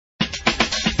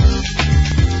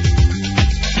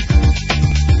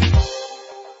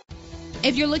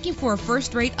If you're looking for a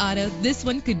first-rate auto, this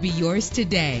one could be yours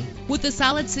today. With a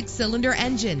solid 6-cylinder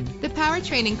engine, the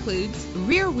powertrain includes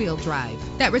rear-wheel drive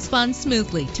that responds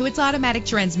smoothly to its automatic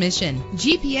transmission.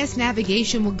 GPS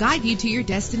navigation will guide you to your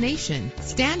destination.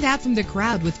 Stand out from the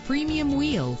crowd with premium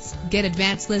wheels. Get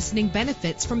advanced listening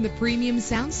benefits from the premium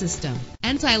sound system.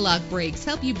 Anti-lock brakes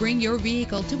help you bring your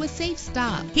vehicle to a safe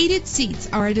stop. Heated seats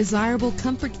are a desirable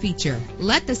comfort feature.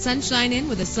 Let the sunshine in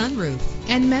with a sunroof.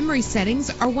 And memory settings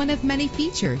are one of many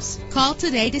features. Call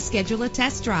today to schedule a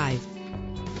test drive.